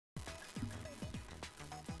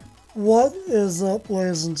What is up,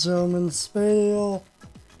 ladies and gentlemen, Spade here,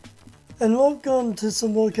 and welcome to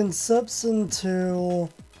some more Conception 2.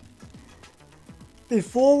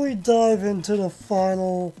 Before we dive into the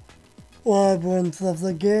final labyrinth of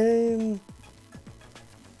the game,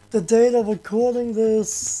 the date of recording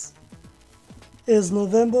this is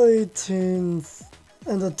November 18th,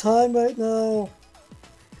 and the time right now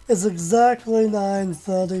is exactly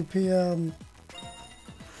 9:30 p.m.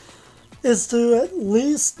 is to at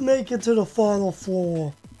least make it to the final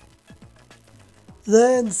floor,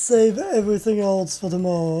 then save everything else for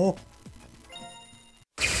tomorrow.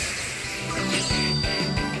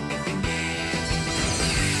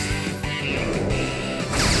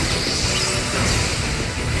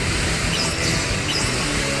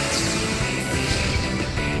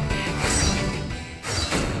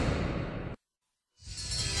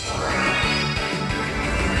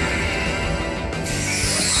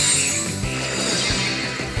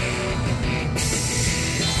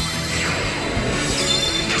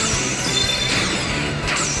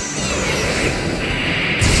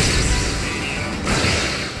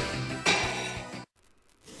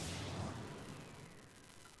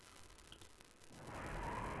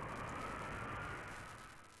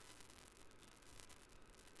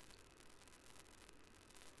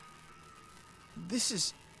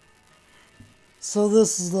 So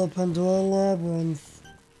this is the Pandora Labyrinth.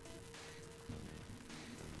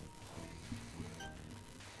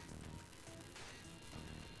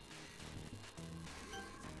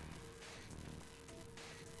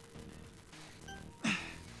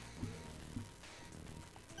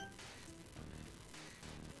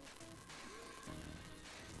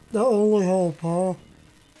 The only hope, huh?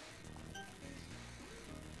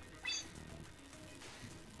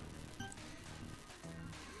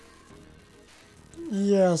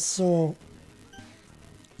 Yeah, so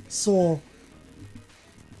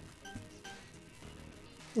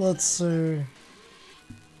let's see.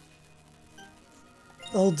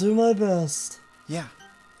 I'll do my best. Yeah.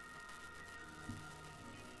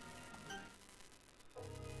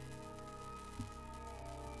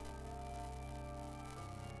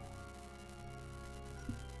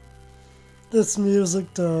 This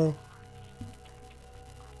music though.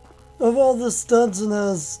 Overall, this dungeon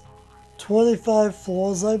has 25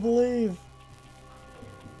 floors, I believe.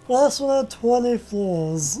 Last one had 20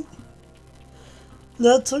 floors.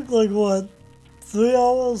 That took like, what, 3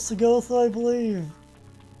 hours to go through, I believe?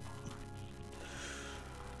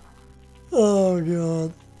 Oh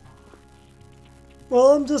god.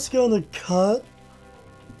 Well, I'm just gonna cut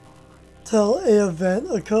till an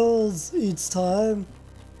event occurs each time.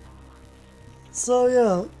 So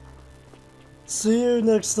yeah. See you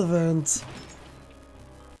next event.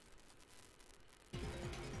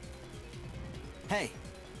 Hey.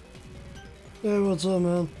 Hey, what's up,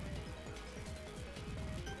 man?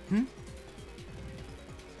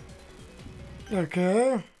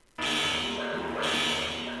 Okay.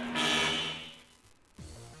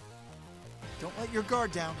 Don't let your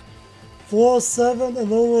guard down. 4-7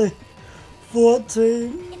 and only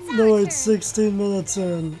 14, no wait, 16 minutes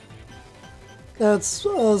in. That's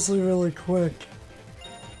honestly really quick.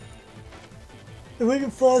 If we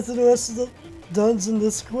can fly through the rest of the dungeon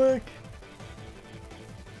this quick,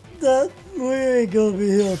 that we ain't gonna be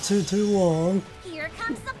here too long. Here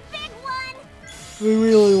comes the big one! We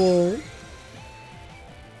really won't.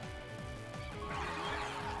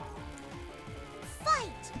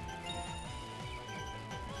 Fight!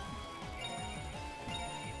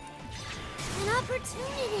 An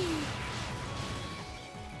opportunity!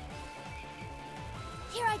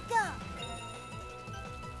 Here I go!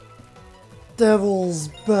 Devil's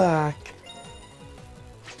back.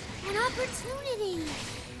 An opportunity!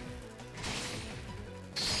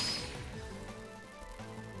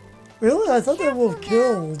 Really? I thought that would have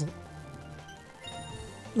killed.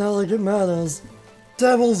 Not like it matters.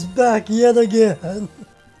 Devil's back yet again.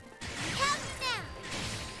 Count now!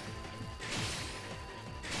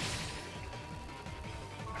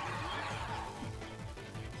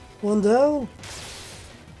 One down?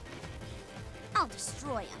 I'll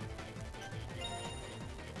destroy him.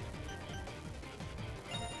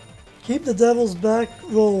 Keep the devil's back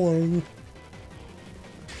rolling.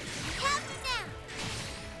 Count now!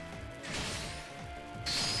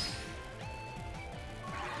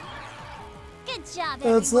 Good job,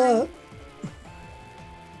 That's everyone. that.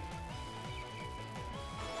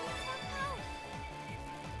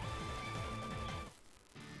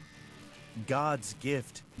 God's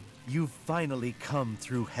gift. You've finally come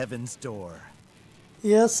through heaven's door.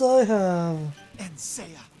 Yes, I have.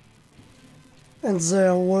 Enzea.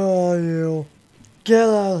 Enzea, where are you? Get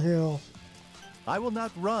out here. I will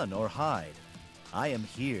not run or hide. I am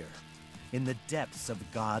here, in the depths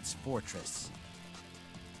of God's fortress.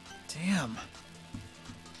 Damn.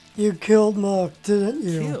 You killed Mark, didn't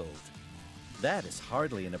you? Killed? That is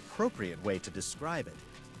hardly an appropriate way to describe it.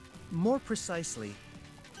 More precisely,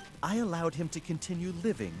 I allowed him to continue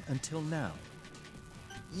living until now.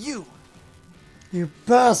 You! You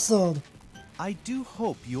bastard! I do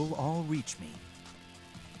hope you'll all reach me.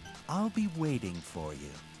 I'll be waiting for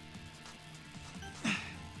you.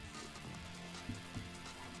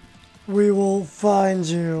 We will find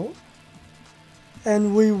you.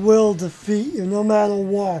 And we will defeat you no matter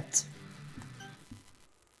what.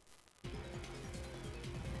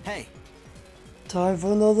 Hey! Time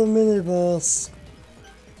for another mini-boss.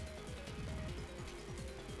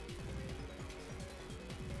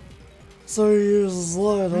 So you use a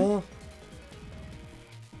slide, huh?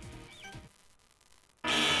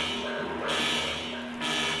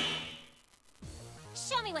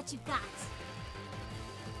 Show me what you got.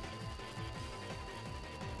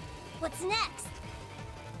 What's next?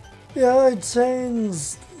 Yeah, I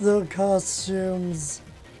changed the costumes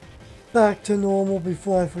back to normal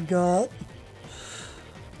before I forgot.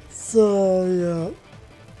 So, yeah.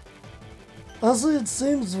 Honestly, it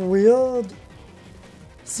seems weird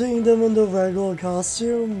seeing them in the regular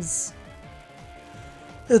costumes.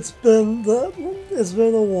 It's been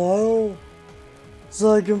a while,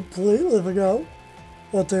 so I completely forgot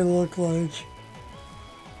what they look like.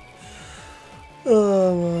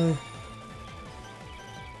 Oh my.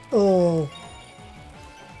 Oh.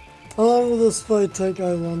 How long will this fight take,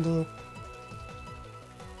 I wonder?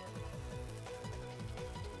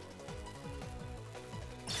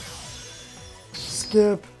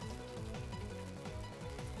 Skip.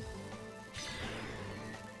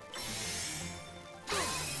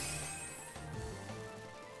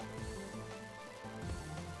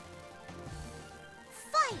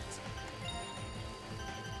 Fight!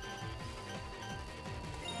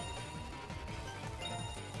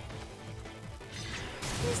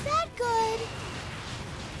 Is that good?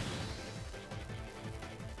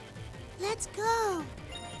 Let's go.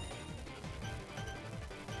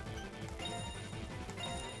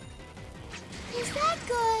 Is that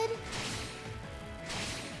good?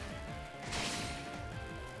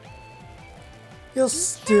 You're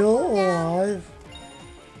still alive?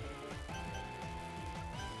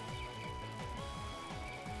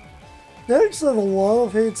 They actually have a lot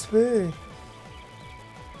of HP.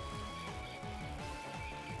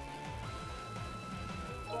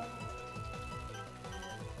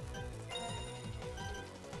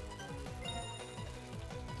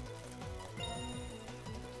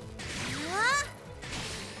 Huh?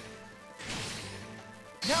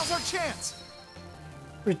 Now's our chance!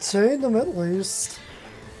 Retain them at least.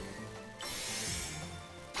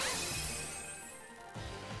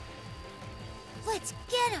 Let's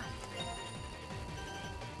get him.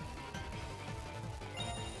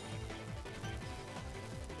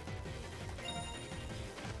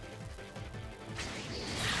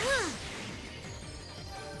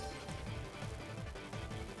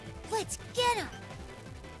 Let's get him.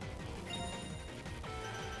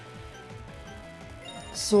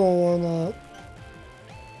 So why not?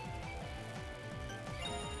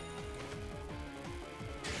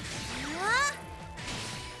 Huh?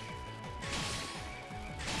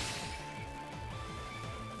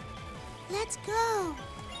 Let's go.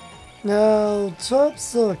 Now, Top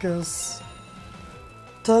Circus.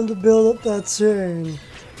 Time to build up that chain.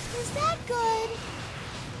 Is that good?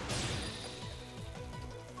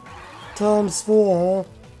 Times 4, huh?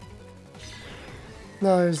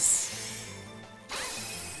 Nice.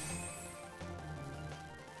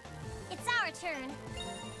 It's our turn.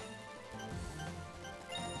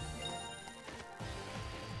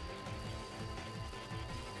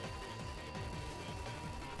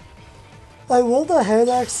 I will the head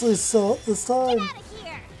actually saw it this Get time. out of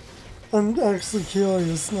here. I'm actually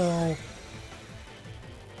curious now.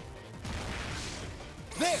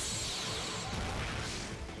 There!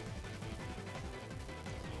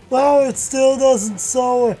 Wow, it still doesn't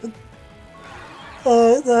sew it.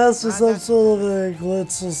 That has to be some sort of a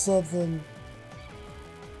glitch or something.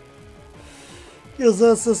 Because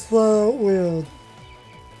that's just flat out weird.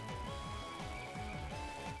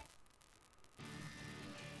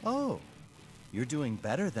 Oh, you're doing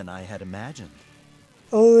better than I had imagined.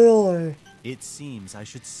 Oh really? It seems I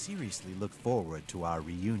should seriously look forward to our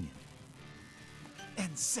reunion.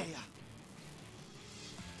 Enzea!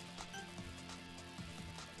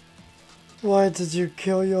 Why did you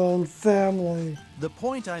kill your own family? The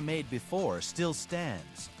point I made before still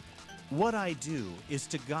stands. What I do is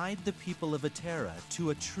to guide the people of Atera to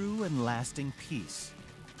a true and lasting peace.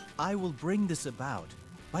 I will bring this about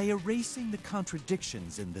by erasing the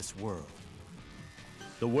contradictions in this world.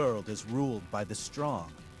 The world is ruled by the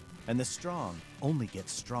strong, and the strong only get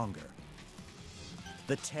stronger.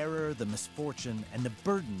 The terror, the misfortune, and the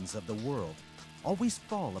burdens of the world always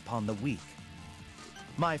fall upon the weak.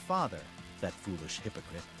 My father, that foolish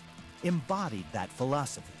hypocrite, embodied that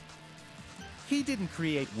philosophy. He didn't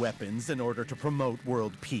create weapons in order to promote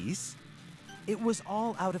world peace. It was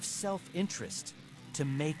all out of self-interest, to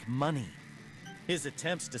make money. His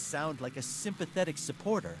attempts to sound like a sympathetic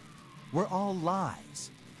supporter were all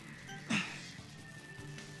lies.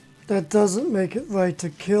 That doesn't make it right to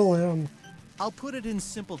kill him. I'll put it in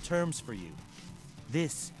simple terms for you.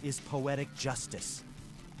 This is poetic justice.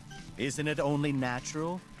 Isn't it only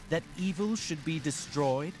natural that evil should be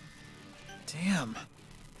destroyed? Damn.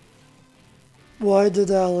 Why did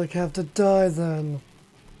Alec have to die then?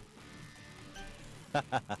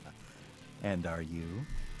 And are you?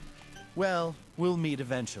 Well, we'll meet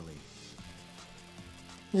eventually.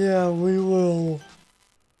 Yeah, we will.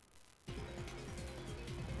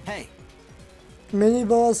 Hey,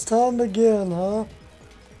 Mini-boss time again, huh?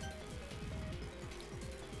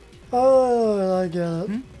 Oh, I get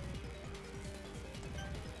it.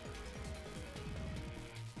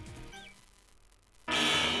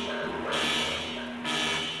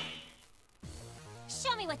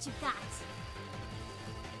 Show me what you've got.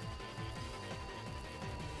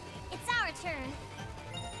 It's our turn.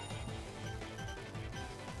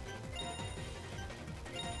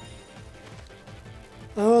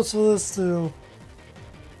 How much will this do?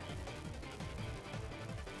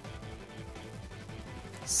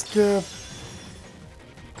 Skip.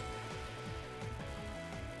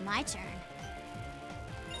 My turn.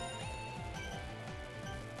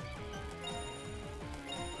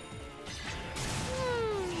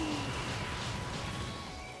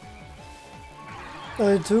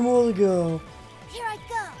 Alright, 2 more to go. Here I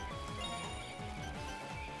go.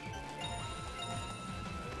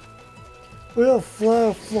 We have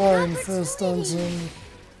flare flying first dungeon.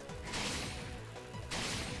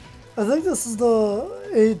 I think this is the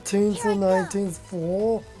 18th or 19th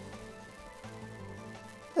floor.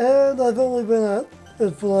 And I've only been at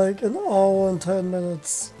it for like an hour and 10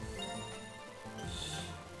 minutes.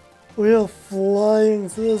 We are flying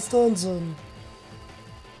through this dungeon.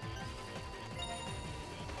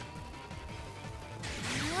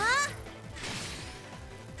 Huh?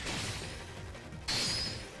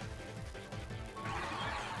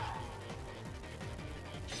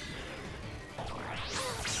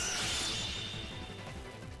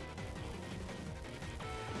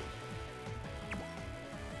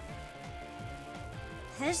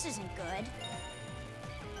 This isn't good.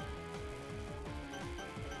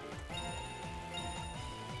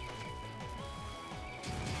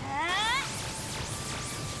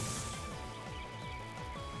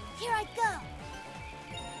 Here I go.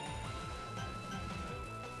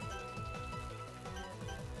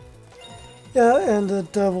 Yeah, and the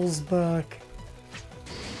devil's back.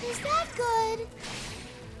 Is that good?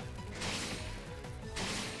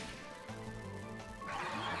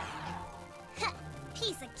 Ha,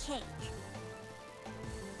 piece of cake.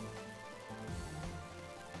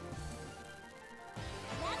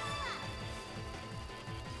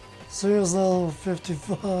 So here's level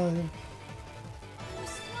 55. I'm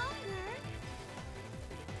stronger.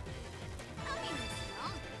 I'm even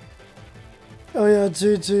stronger. Oh yeah,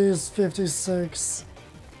 GG is 56,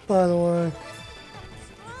 by the way. I'm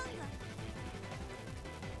stronger.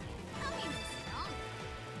 I'm even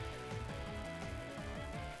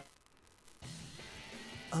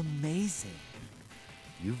stronger. Amazing.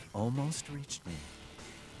 You've almost reached me.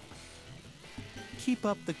 Keep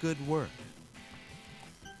up the good work.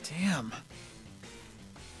 damn.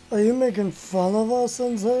 Are you making fun of us,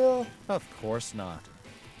 Enzea? Of course not.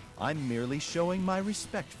 I'm merely showing my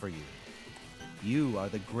respect for you. You are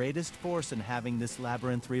the greatest force in having this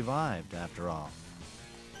labyrinth revived, after all.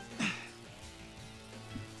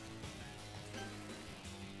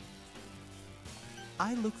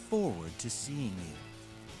 I look forward to seeing you.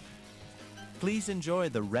 Please enjoy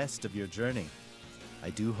the rest of your journey. I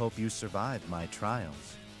do hope you survive my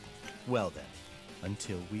trials. Well then,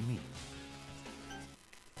 until we meet.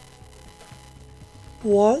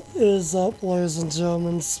 What is up, ladies and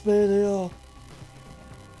gentlemen? Spade here.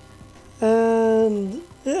 And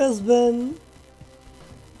it has been,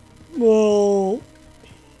 well,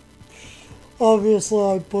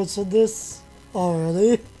 obviously I posted this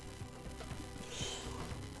already.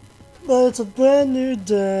 But it's a brand new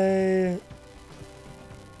day.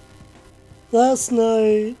 Last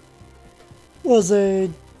night, was a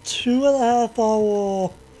 2.5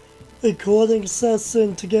 hour recording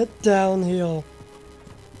session to get down here.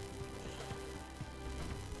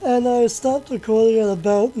 And I stopped recording at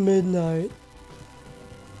about midnight.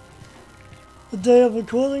 The day of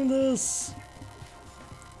recording this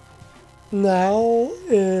now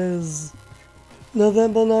is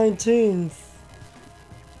November 19th.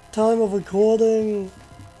 Time of recording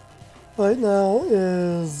right now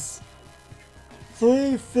is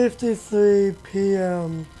 3:53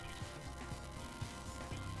 p.m.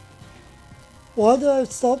 Why did I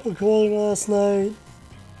stop recording last night?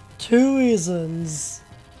 2 reasons.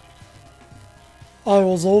 I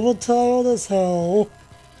was overtired as hell.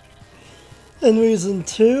 And reason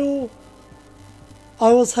 2,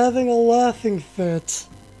 I was having a laughing fit.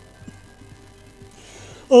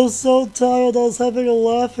 I was so tired I was having a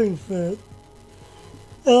laughing fit.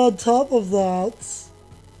 And on top of that,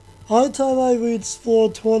 by the time I reached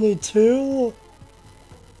floor 22,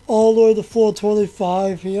 all the way to floor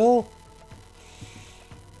 25 here,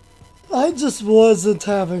 I just wasn't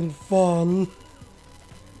having fun.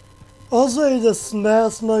 I was ready to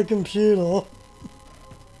smash my computer.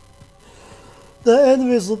 The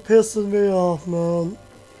enemies were pissing me off, man.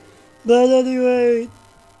 But at any rate,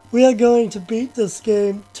 we are going to beat this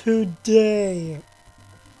game today.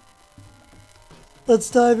 Let's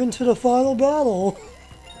dive into the final battle.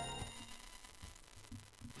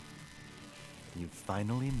 You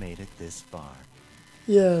finally made it this far.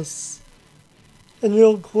 Yes. And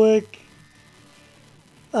real quick,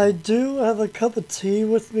 I do have a cup of tea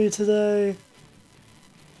with me today.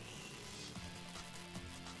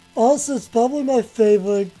 Also, it's probably my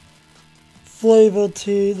favorite flavor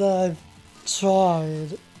tea that I've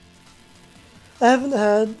tried. I haven't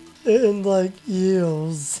had it in like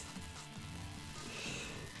years.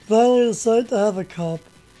 Finally decided to have a cup.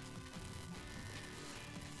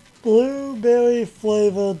 Blueberry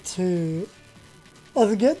flavored tea. I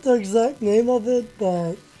forget the exact name of it,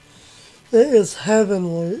 but it is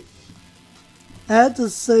heavenly. I had to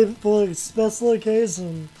save it for a special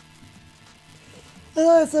occasion. And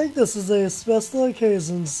I think this is a special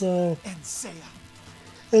occasion, so...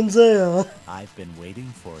 Enzea. I've been waiting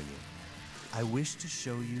for you. I wish to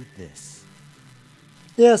show you this.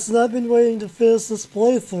 Yes, and I've been waiting to finish this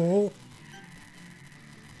playthrough.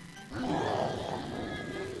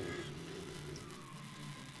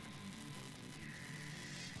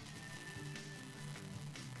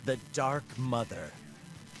 The Dark Mother.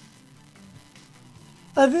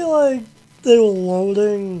 I feel like they were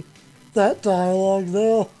loading that dialogue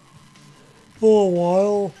there for a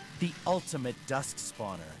while. The ultimate dusk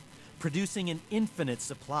spawner, producing an infinite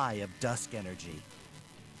supply of dusk energy.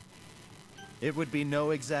 It would be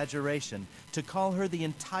no exaggeration to call her the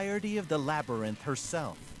entirety of the labyrinth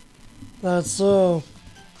herself. That's so.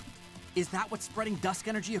 Is that what's spreading dusk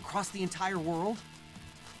energy across the entire world?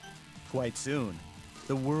 Quite soon,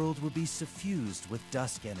 the world will be suffused with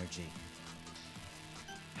dusk energy.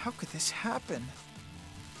 How could this happen?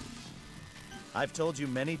 I've told you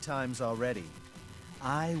many times already,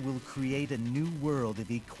 I will create a new world of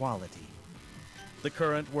equality. The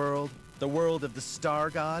current world, the world of the star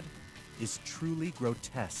god, is truly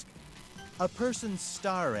grotesque. A person's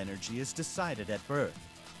star energy is decided at birth,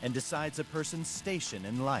 and decides a person's station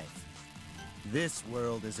in life. This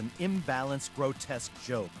world is an imbalanced, grotesque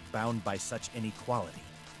joke bound by such inequality.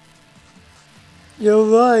 You're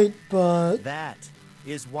right, but... That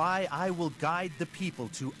is why I will guide the people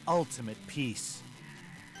to ultimate peace.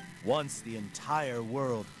 Once the entire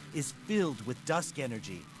world is filled with dusk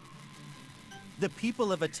energy, the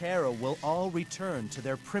people of Atera will all return to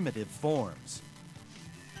their primitive forms.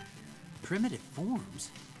 Primitive forms?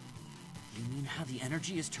 You mean how the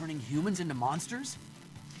energy is turning humans into monsters?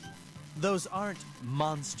 Those aren't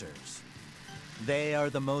monsters. They are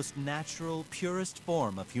the most natural, purest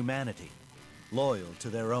form of humanity, loyal to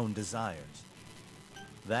their own desires.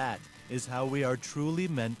 That is how we are truly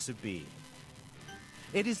meant to be.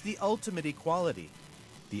 It is the ultimate equality,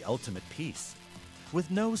 the ultimate peace,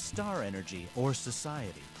 with no star energy or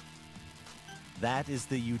society. That is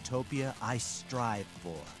the utopia I strive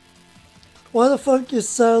for. Why the fuck you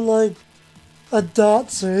sound like a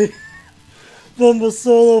Dotsie from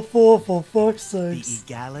Persona 4, for fuck's The sakes?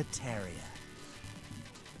 egalitarian.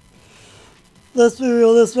 Let's be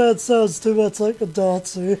real, this man sounds too much like a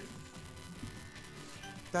Dotsie.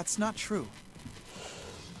 That's not true.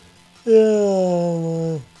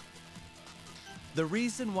 Yeah. The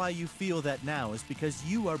reason why you feel that now is because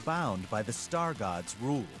you are bound by the Star God's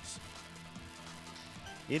rules.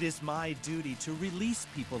 It is my duty to release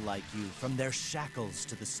people like you from their shackles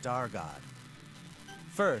to the Star God.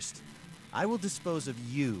 First, I will dispose of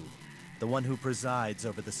you the one who presides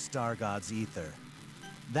over the Star God's ether.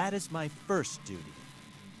 That is my first duty.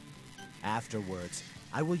 Afterwards,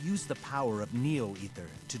 I will use the power of Neo-Ether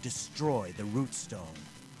to destroy the Root Stone.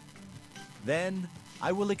 Then,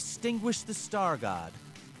 I will extinguish the Star God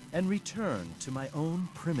and return to my own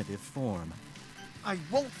primitive form. I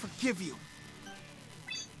won't forgive you.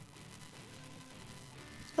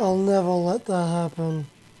 I'll never let that happen.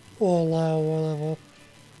 Or allow whatever.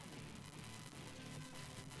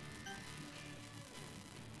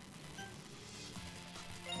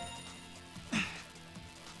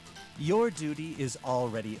 Your duty is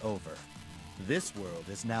already over. This world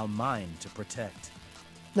is now mine to protect.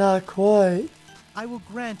 Not quite. I will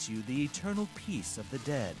grant you the eternal peace of the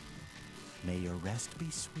dead. May your rest be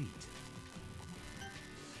sweet.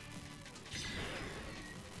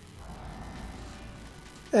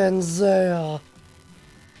 Enzea.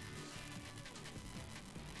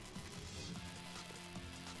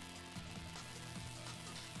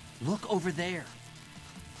 Look over there.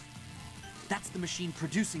 That's the machine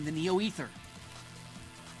producing the Neo-Ether.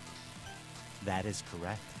 That is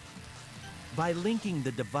correct. By linking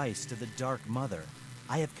the device to the Dark Mother,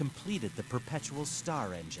 I have completed the perpetual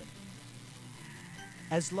star engine.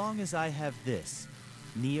 As long as I have this,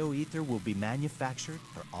 Neo-Ether will be manufactured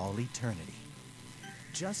for all eternity.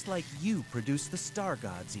 Just like you produce the Star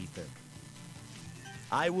God's ether.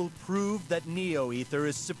 I will prove that Neo-Ether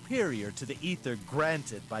is superior to the ether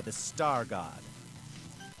granted by the Star God.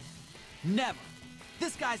 Never!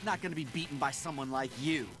 This guy's not gonna be beaten by someone like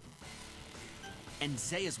you.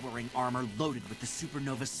 Enzea's wearing armor loaded with the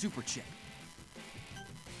Supernova Super Chip.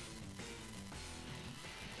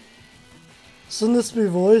 Shouldn't this be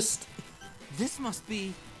voiced? This must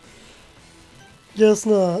be... Guess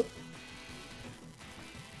not.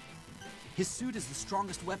 His suit is the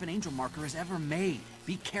strongest weapon Angel Marker has ever made.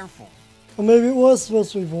 Be careful. Or maybe it was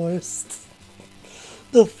supposed to be voiced.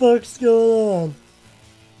 The fuck's going on?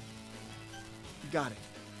 Got it.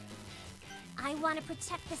 I want to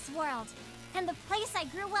protect this world and the place I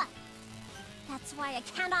grew up. That's why I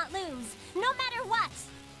cannot lose, no matter what.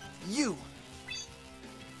 You!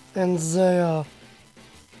 Enzea.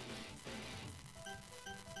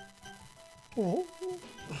 Oh.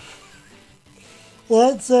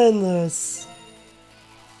 Let's end this.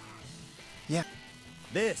 Yeah.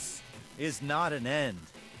 This is not an end.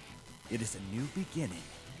 It is a new beginning.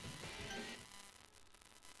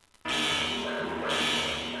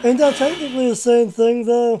 Ain't that technically the same thing,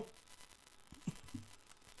 though?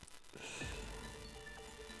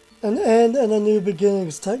 An end and a new beginning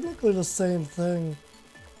is technically the same thing,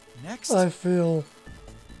 Next? I feel.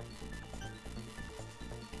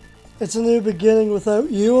 It's a new beginning without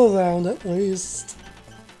you around, at least.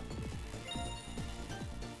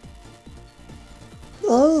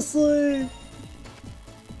 Honestly,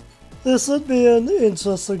 this would be an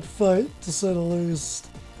interesting fight, to say the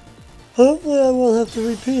least. Hopefully I won't have to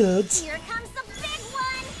repeat it. Here comes the big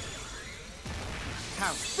one.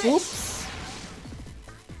 How's this? Oops.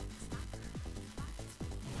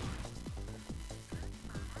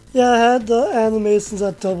 Yeah, I had the animations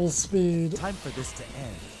at double speed. Time for this to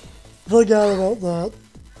end. Forgot about that.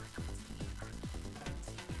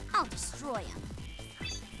 I'll destroy him.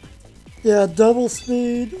 Yeah, double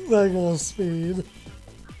speed, regular speed.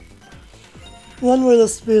 One way to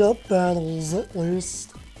speed up battles, at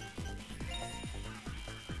least.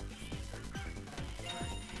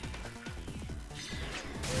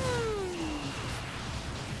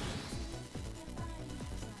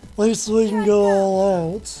 At least we can go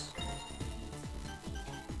all out.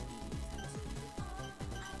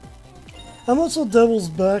 How much will Devil's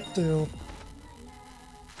Back do?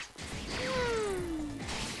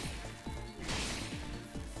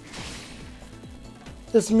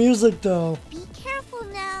 It's music though. Be careful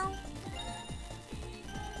now.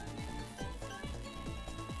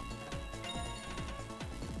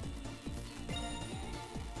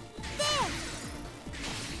 There!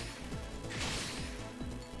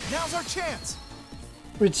 Now's our chance!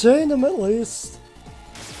 We chained him at least.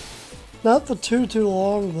 Not for too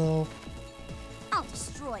long though. I'll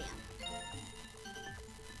destroy him.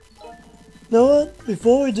 You know what?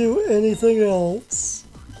 Before we do anything else,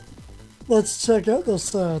 let's check out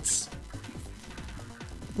those stats.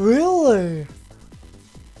 Really?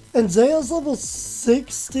 Enzea's level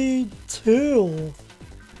 62.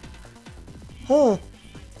 Huh.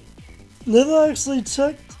 Never actually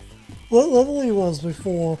checked what level he was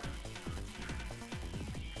before.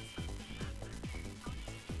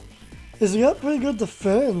 He's got pretty good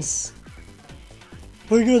defense.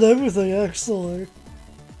 Pretty good everything, actually.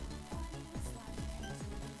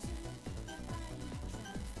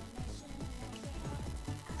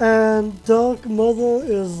 And Dark Mother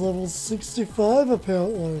is level 65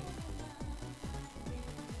 apparently.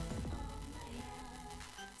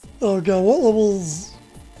 Oh god, what levels?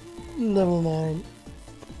 Never mind.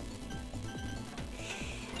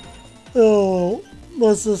 Oh,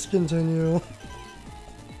 let's just continue.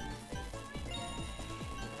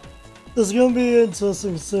 This is gonna be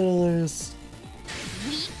interesting to say the least.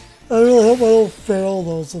 I really hope I don't fail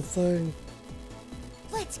though, it's a thing.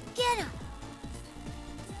 Let's get him.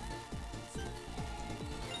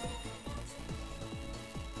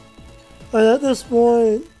 And at this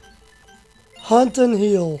point, hunt and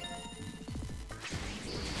heal.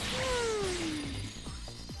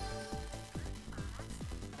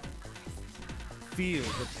 Feel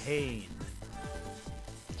the pain.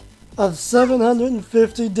 Of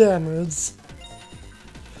 750 damage.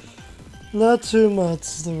 Not too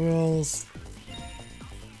much, to be honest.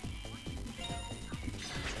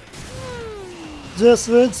 Just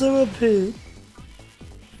rinse and repeat.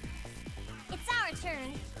 It's our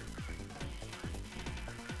turn.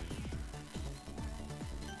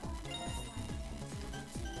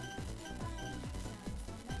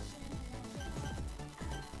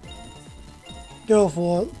 Go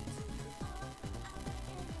for it.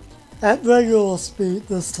 At regular speed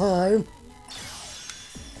this time.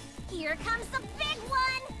 Here comes the big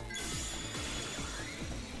one.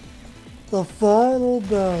 The final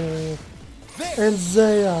battle.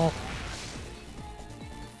 Enzea.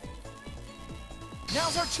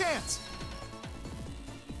 Now's our chance.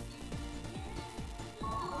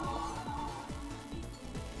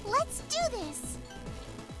 Let's do this.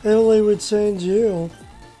 Italy would change you.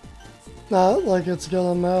 Not like it's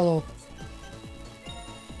gonna matter.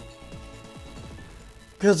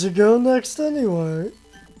 Cause you go next anyway.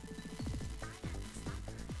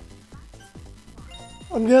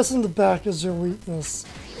 I'm guessing the back is your weakness.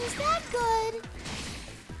 Is that good?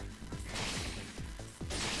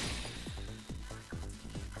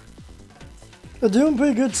 They're doing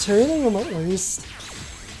pretty good chaining them at least.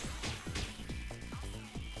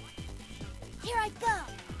 Here I go.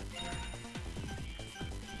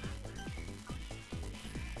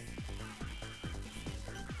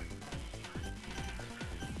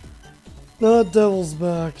 No, Devil's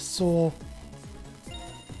back, so...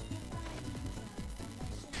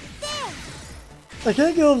 There. I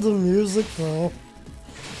can't get over the music though.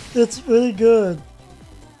 It's really good.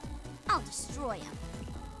 I'll destroy him.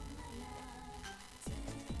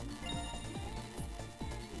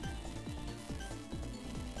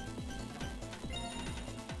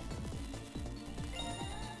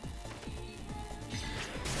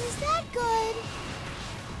 Is that good?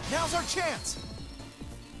 Now's our chance.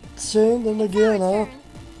 Chained them again, Our huh? turn.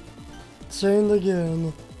 Chained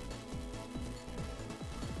again.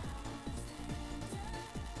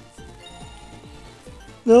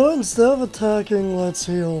 No, instead of attacking, let's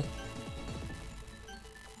heal.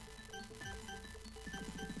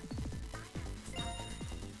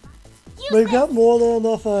 We've got more than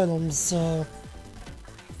enough items, so...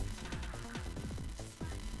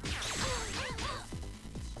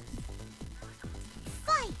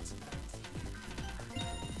 Fight.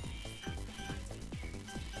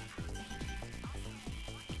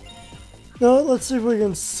 No, let's see if we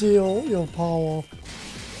can seal your power.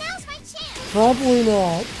 Now's my chance. Probably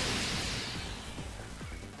not.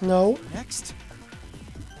 No. Next.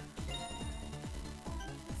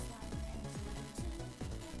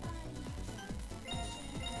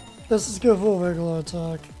 Let's just go for a regular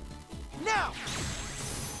attack. Now.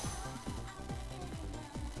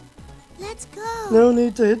 Let's go. No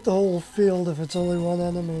need to hit the whole field if it's only one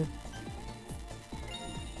enemy.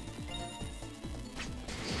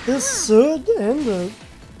 This should end it.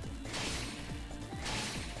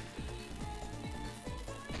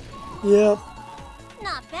 Yep.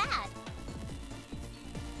 Not bad.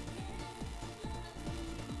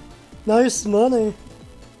 Nice money.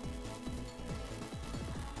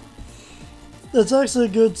 That's actually a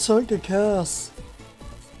good chunk of cash.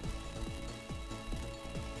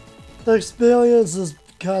 The experience is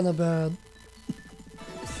kind of bad.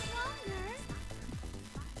 You're stronger.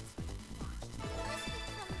 Let's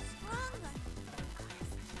become stronger.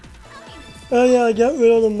 Oh yeah, I got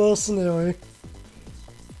rid of the mercenary.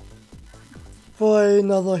 For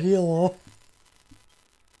another healer.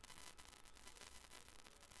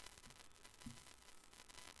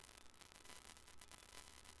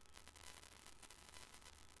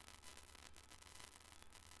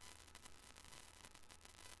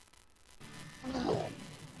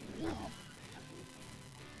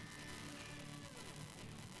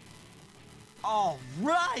 All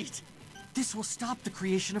right! This will stop the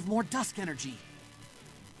creation of more dusk energy.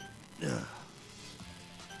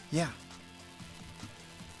 Yeah.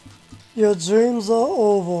 Your dreams are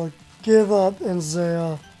over. Give up,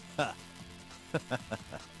 Enzea.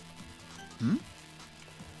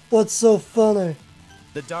 What's so funny?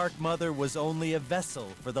 The Dark Mother was only a vessel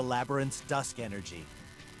for the Labyrinth's dusk energy.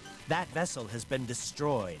 That vessel has been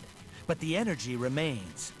destroyed, but the energy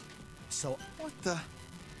remains. So What the?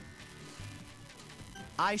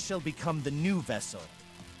 I shall become the new vessel,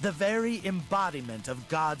 the very embodiment of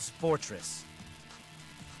God's fortress.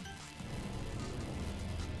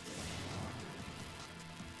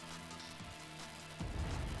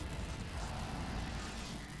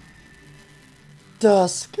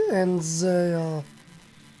 Dusk Enzea.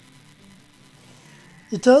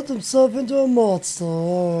 He turned himself into a monster,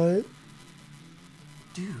 alright.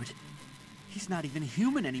 Dude, he's not even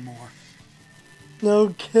human anymore. No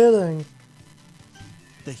kidding.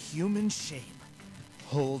 The human shape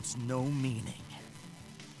holds no meaning.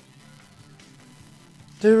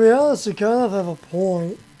 To be honest, you kind of have a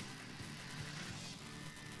point.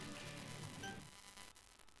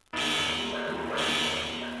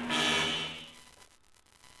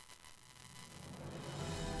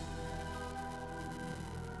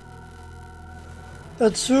 A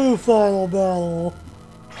true final battle.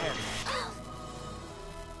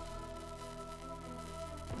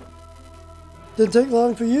 Didn't take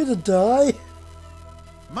long for you to die.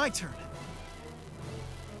 My turn.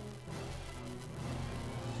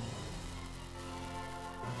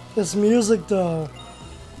 This music though.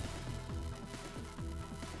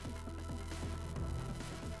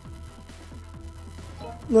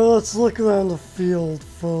 Now let's look around the field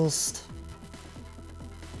first.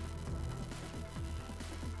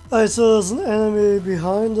 Alright, so there's an enemy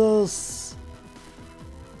behind us.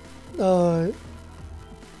 Alright.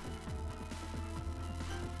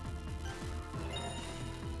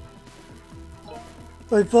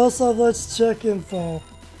 Wait, first off, let's check info.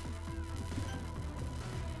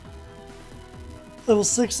 Level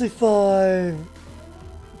 65.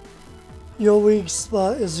 Your weak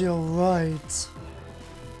spot is your right.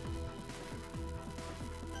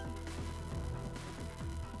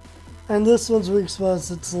 And this one's weak spot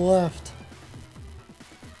is its left.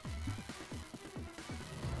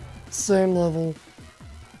 Same level.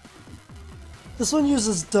 This one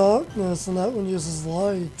uses darkness and that one uses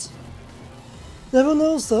light. Never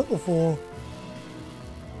noticed that before.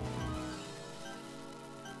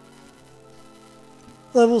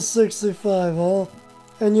 Level 65, huh?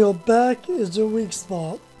 And your back is your weak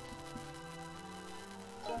spot.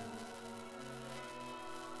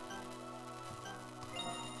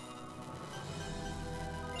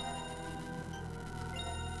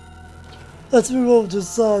 Let's move over to the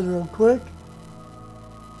side real quick.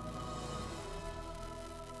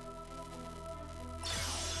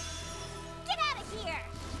 Get out of here!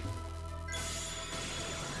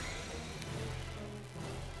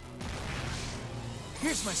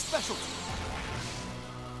 Here's my specialty.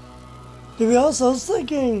 To be honest, I was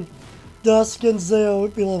thinking Dusk and Enzea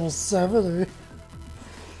would be level 70.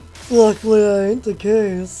 Luckily, that ain't the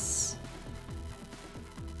case.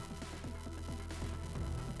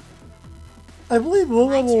 I believe we're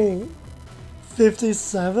level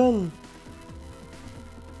 57.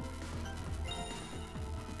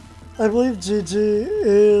 I believe GG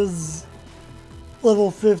is level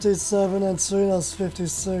 57 and Serena's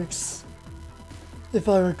 56, if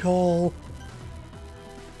I recall.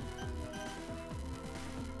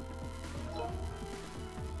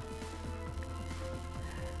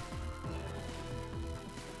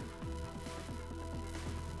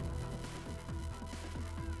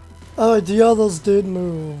 Alright, the others did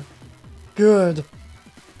move. Good.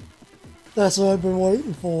 That's what I've been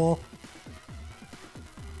waiting for.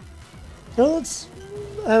 Now let's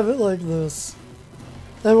have it like this.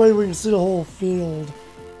 That way we can see the whole field.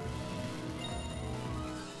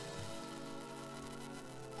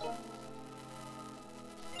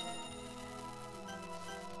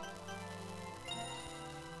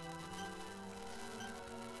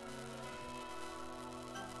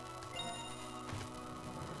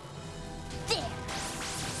 There!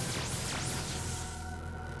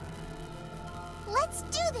 Let's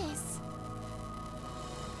do this!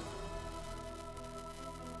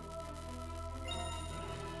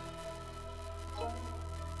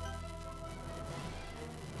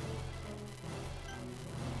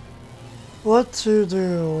 What to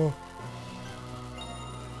do?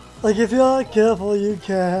 Like, if you're not careful, you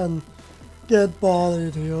can get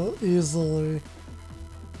bodied here easily.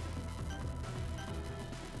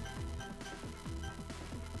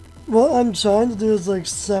 What I'm trying to do is, like,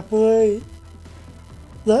 separate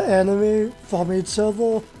the enemy from each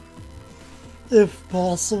other, if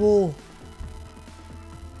possible.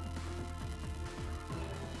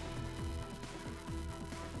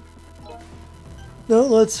 No,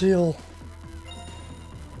 let's heal.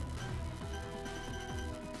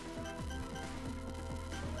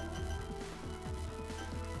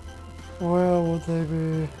 Where would they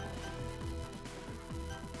be?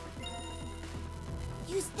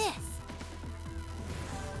 Use this.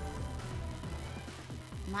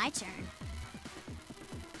 My turn.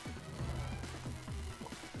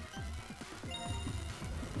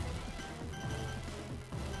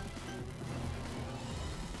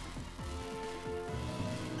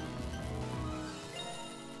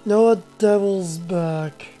 Noah Devil's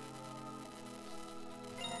back.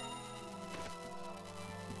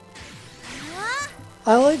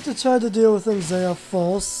 I like to try to deal with Enzea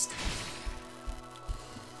first.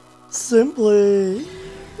 Simply,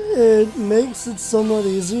 it makes it somewhat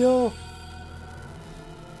easier.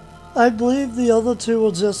 I believe the other two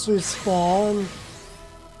will just respawn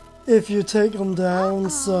if you take them down,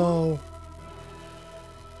 so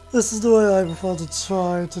this is the way I prefer to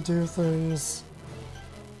try to do things.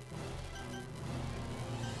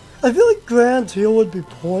 I feel like Grand Heal would be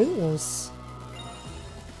pointless.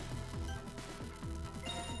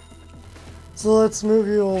 So let's move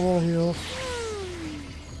you over here.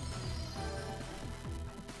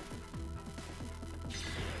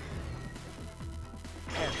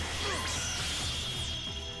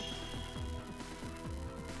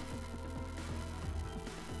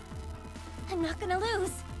 I'm not gonna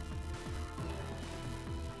lose.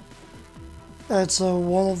 And so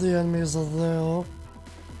one of the enemies are there.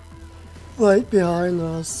 Right behind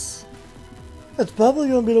us. It's probably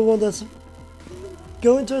going to be the one that's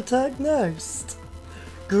going to attack next.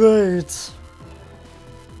 Great.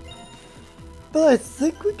 But I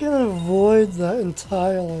think we can avoid that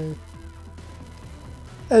entirely.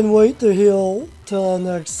 And wait to heal till our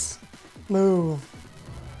next move.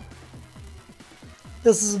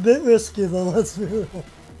 This is a bit risky though, let's be real.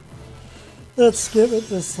 Let's skip it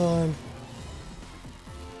this time.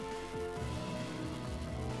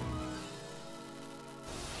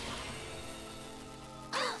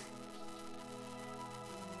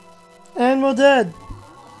 And we're dead!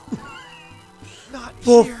 Not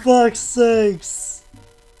For here. fuck's sakes!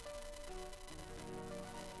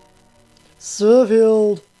 Serve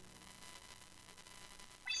healed.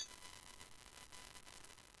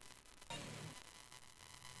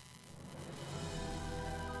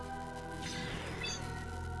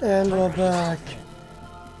 And we're back.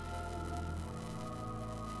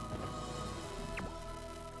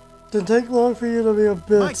 Didn't take long for you to be a My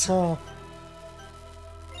bitch, turn. huh?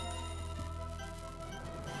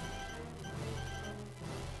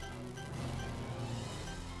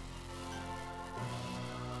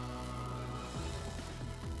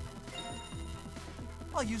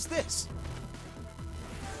 I'll use this.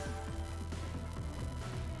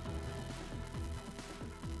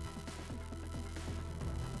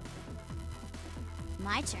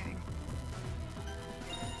 My turn.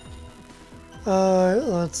 Alright,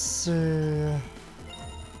 let's see.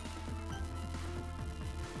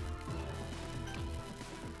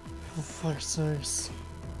 For fuck's sakes.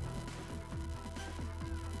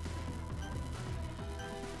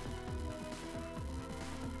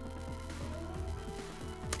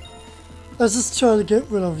 Let's just try to get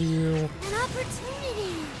rid of you. An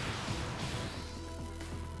opportunity.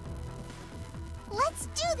 Let's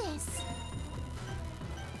do this.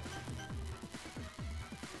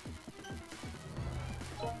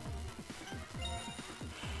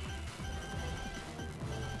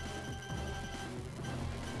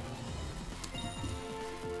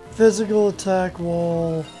 Physical attack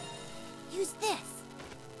wall. Use this.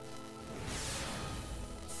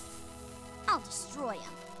 I'll destroy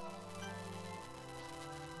him.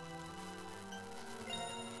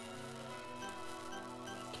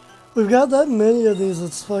 We've got that many of these,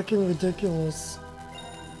 it's fucking ridiculous.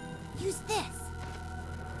 Use this.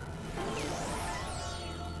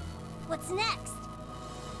 What's next?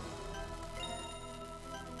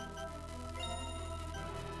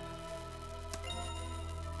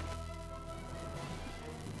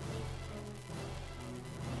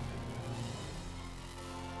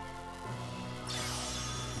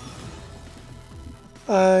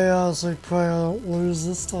 I honestly pray I don't lose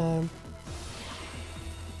this time.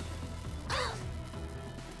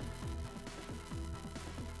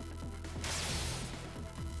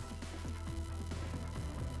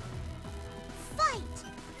 Fight!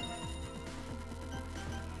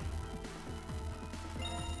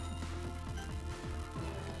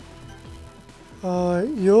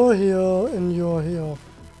 You're here and you're here.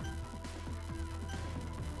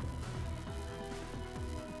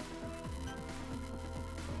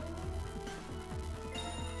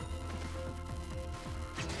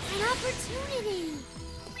 An opportunity. opportunity.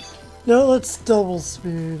 No, let's double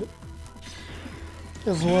speed.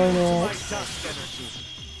 Cause why not?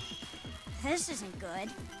 This isn't good.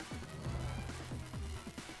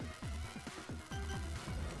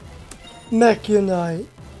 Mech Unite.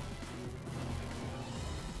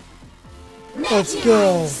 Let's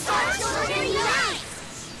go.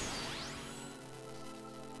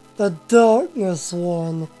 The darkness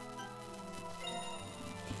one.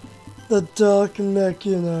 The dark Mech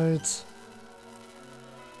Unite.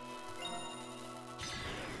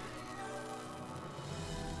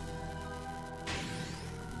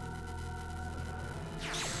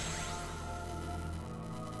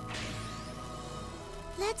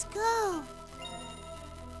 Let's go.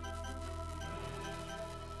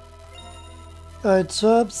 Alright,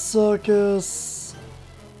 Trap Circus.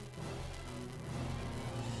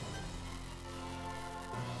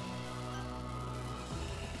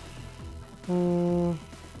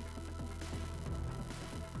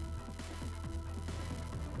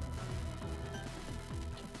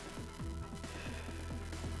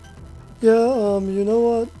 Yeah, you know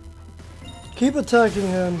what? Keep attacking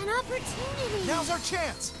him. An opportunity. Now's our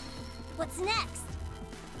chance. What's next?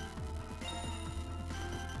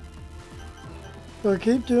 Or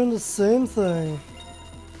keep doing the same thing.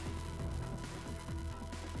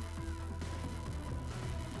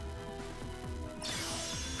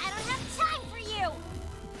 I don't have time for you.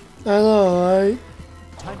 I know, right?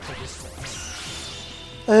 Time for this to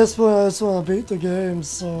end. I just want to beat the game,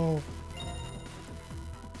 so...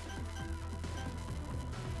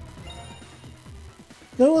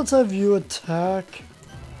 Now let's have you attack.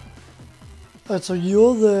 Alright, so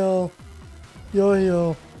you're there. You're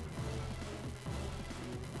here.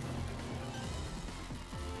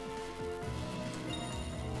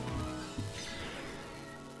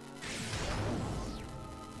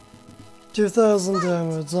 $2,000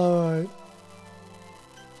 damage, alright.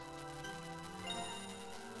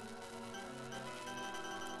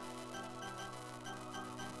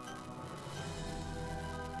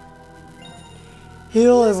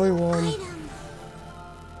 Heal everyone. Item.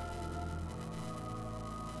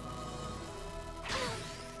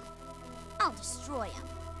 I'll destroy him.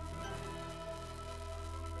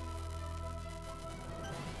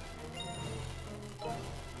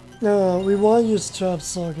 No, we want to use Trap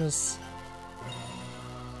Circus.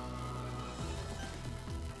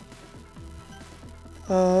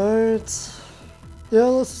 Alright. Yeah,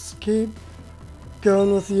 let's keep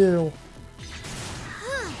going with you.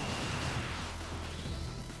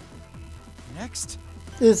 Next.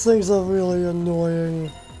 These things are really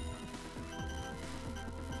annoying.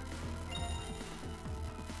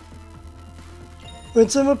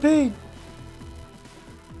 Rinse and repeat.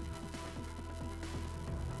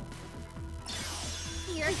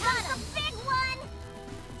 Here comes the big one.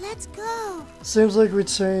 Let's go. Seems like we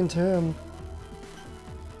chained him.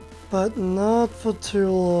 But not for too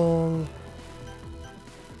long.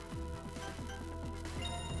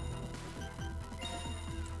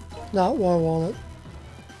 Not what I wanted.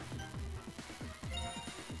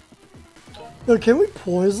 Yo, can we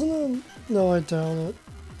poison him? No, I doubt it.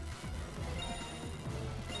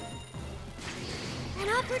 An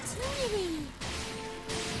opportunity.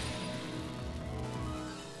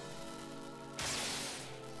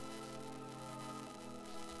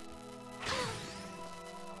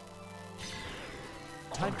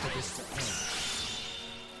 Time for this to end.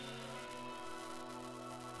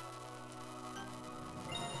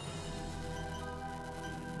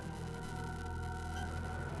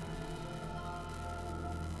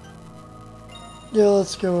 Yeah,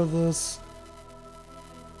 let's go with this.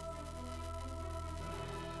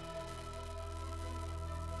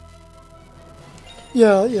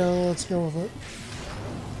 Yeah, let's go with it.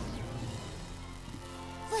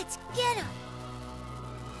 Let's get him.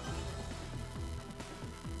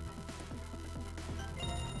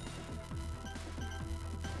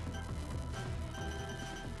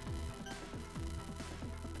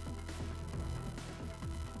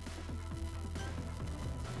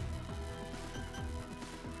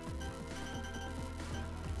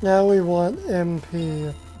 Now we want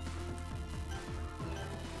MP.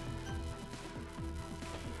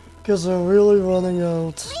 Because we're really running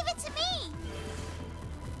out. Leave it to me.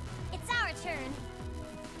 It's our turn.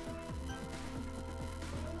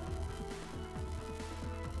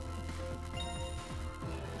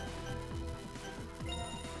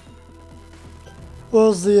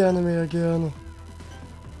 Where's the enemy again?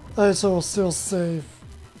 Alright, so we're still safe.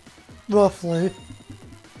 Roughly.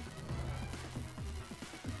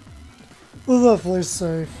 We're roughly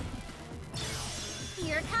safe.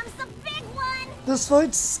 Here comes the big one. This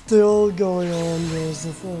fight's still going on, there's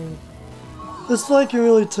the thing. This fight can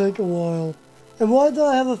really take a while. And why did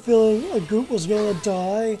I have a feeling a group was gonna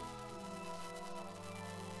die?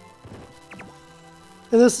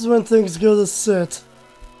 And this is when things go to shit.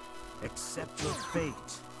 Accept your fate.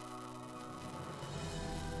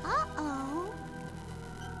 Uh-oh.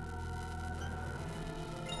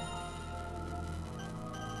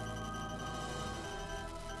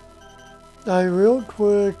 Real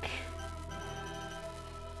quick,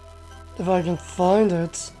 if I can find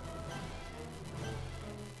it.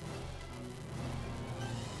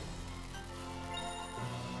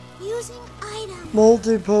 Using item.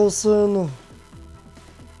 Multi-person. You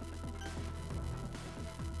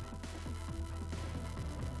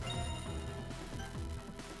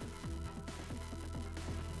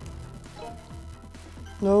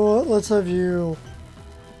know what? Let's have you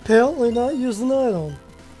apparently not use an item.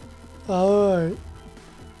 Alright.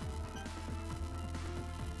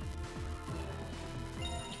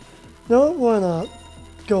 No, why not?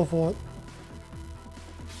 Go for it.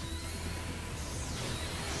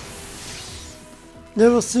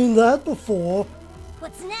 Never seen that before.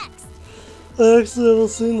 What's next? I actually never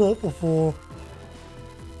seen that before.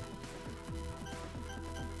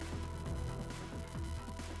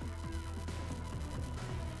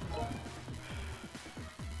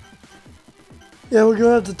 Yeah, we're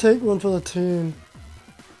gonna have to take one for the team.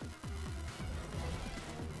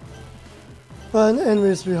 And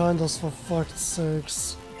enemies behind us, for fuck's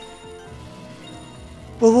sakes.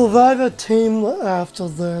 We'll revive a team after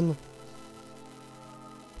then.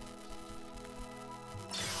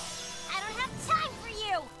 I don't have time for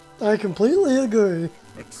you! I completely agree.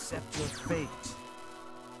 Accept your fate.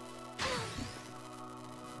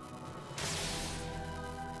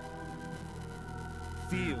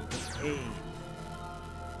 Feel the pain.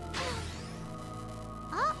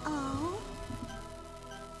 Uh-oh.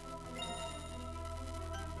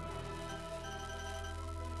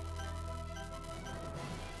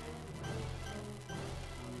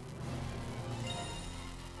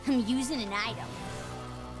 I'm using an item.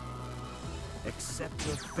 Accept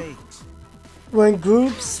your fate. When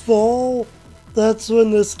groups fall, that's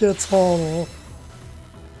when this gets harder.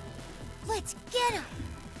 Let's get him!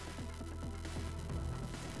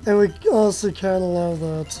 And we also can't allow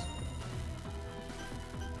that.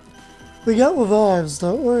 We got revives,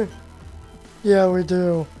 don't we? Yeah, we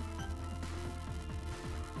do.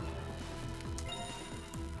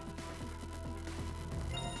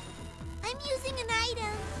 I'm using an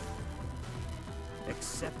item.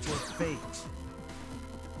 Accept your fate.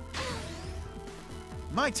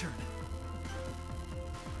 My turn.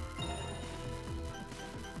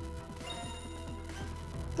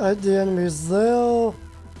 The enemy's there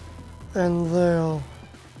and there.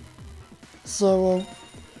 So,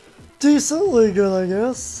 decently good, I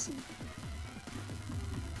guess.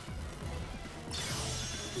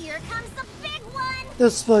 Here comes the big one!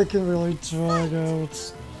 This fight can really drag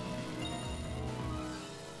out.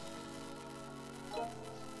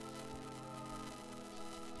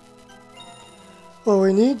 What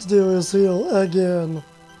we need to do is heal again.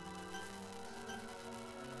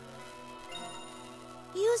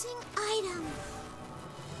 Using item.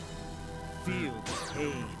 Feel the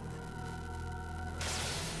pain.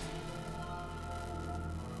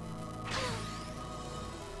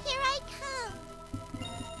 Here I come.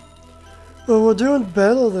 Well, we're doing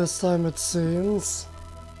better this time, it seems.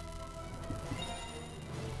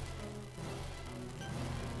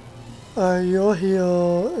 You're here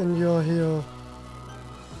and you're here.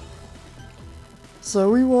 So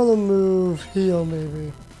we want to move here,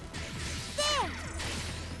 maybe. There!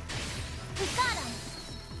 We got him!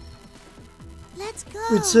 Let's go!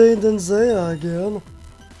 We chained Enzea again.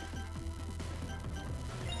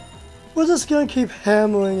 We're just gonna keep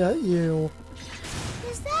hammering at you.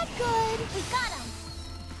 Is that good? We got him!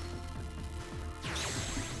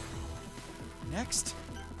 Next.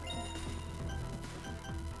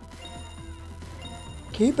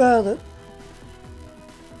 Keep at it.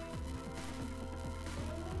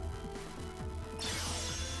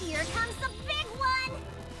 Here comes the big one!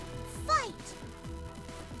 Fight!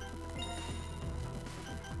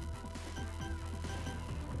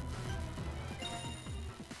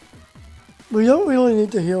 We don't really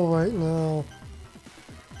need to heal right now.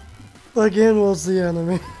 Again, was the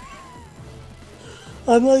enemy.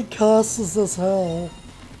 I'm like cautious as hell.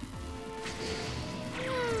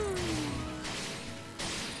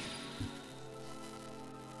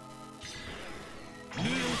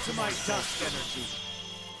 Kneel to my dust energy.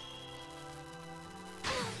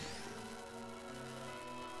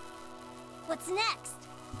 What's next?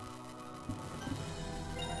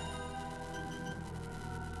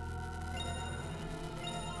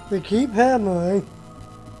 We keep hammering.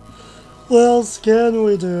 What else can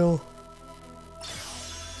we do?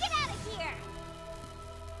 Get out of here!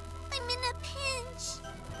 I'm in a pinch.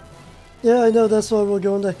 Yeah, I know, that's why we're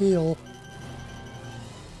going to heal.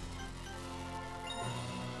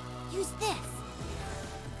 Use this.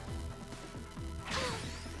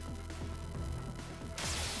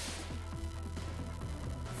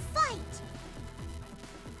 Fight!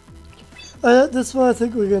 This one I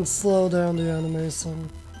think we can slow down the animation.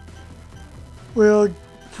 We are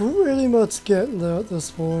pretty much getting there at this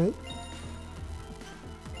point.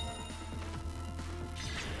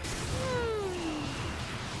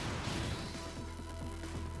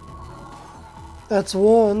 That's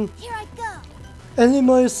one. Here I go.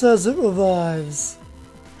 Anybody says it revives.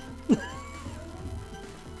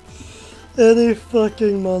 Any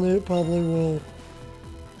fucking money it probably will.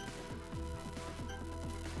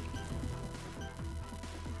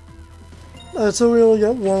 Alright, so we only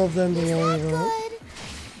got one of them to worry about.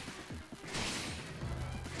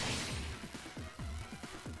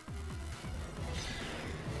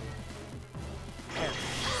 Good.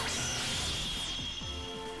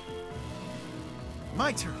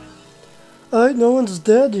 My turn. Alright, no one's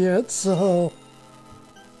dead yet, so...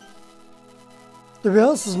 To be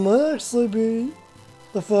honest, this might actually be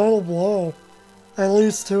the final blow. At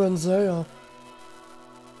least to Enzea.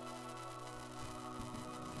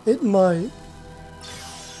 It might.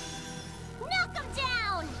 Knock him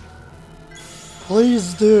down!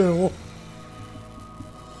 Please do.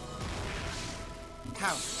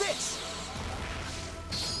 How's this?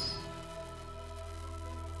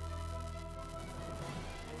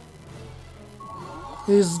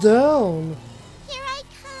 He's down. Here I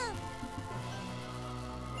come.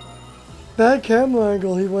 Bad camera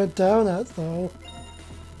angle he went down at, though.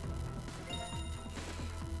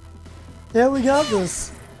 Yeah, we got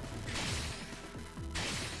this.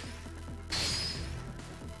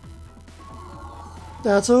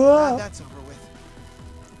 That's a Glad wrap. that's over with.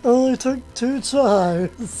 Only took 2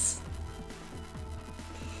 tries.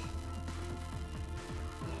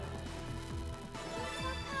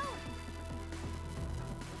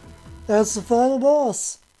 That's the final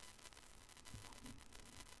boss.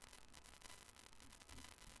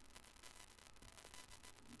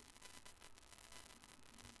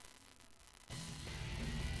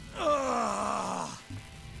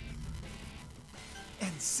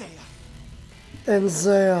 Enzea.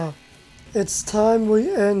 Enzea, it's time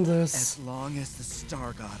we end this. As long as the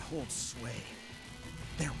Star God holds sway,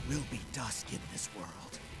 there will be dusk in this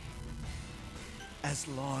world. As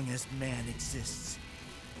long as man exists,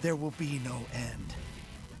 there will be no end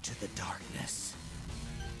to the darkness.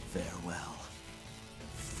 Farewell,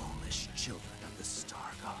 foolish children of the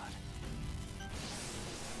Star God.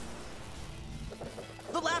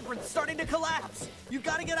 The labyrinth's starting to collapse! You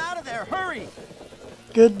gotta get out of there! Hurry!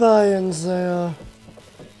 Goodbye, Enzea.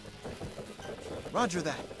 Roger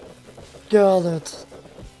that. Got it.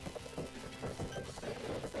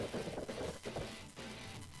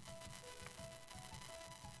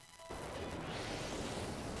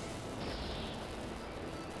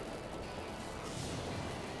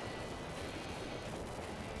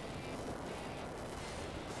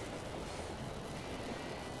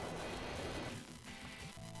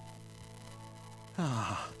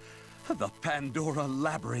 The Pandora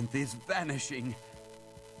Labyrinth is vanishing.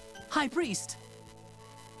 High Priest!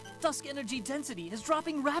 Dusk energy density is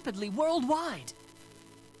dropping rapidly worldwide.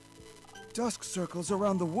 Dusk circles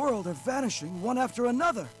around the world are vanishing one after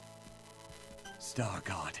another. Star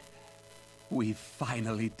God, we've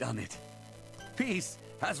finally done it. Peace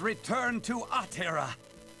has returned to Atera.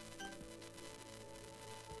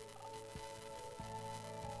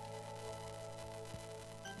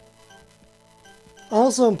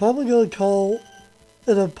 Also, I'm probably gonna call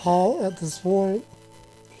it a part at this point.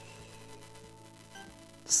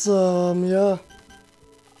 So, yeah.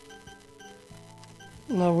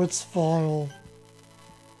 No, it's file.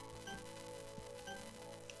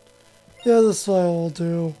 Yeah, this file will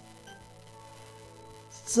do.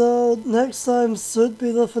 So, next time should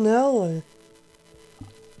be the finale.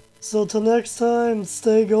 So, till next time,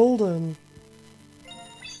 stay golden.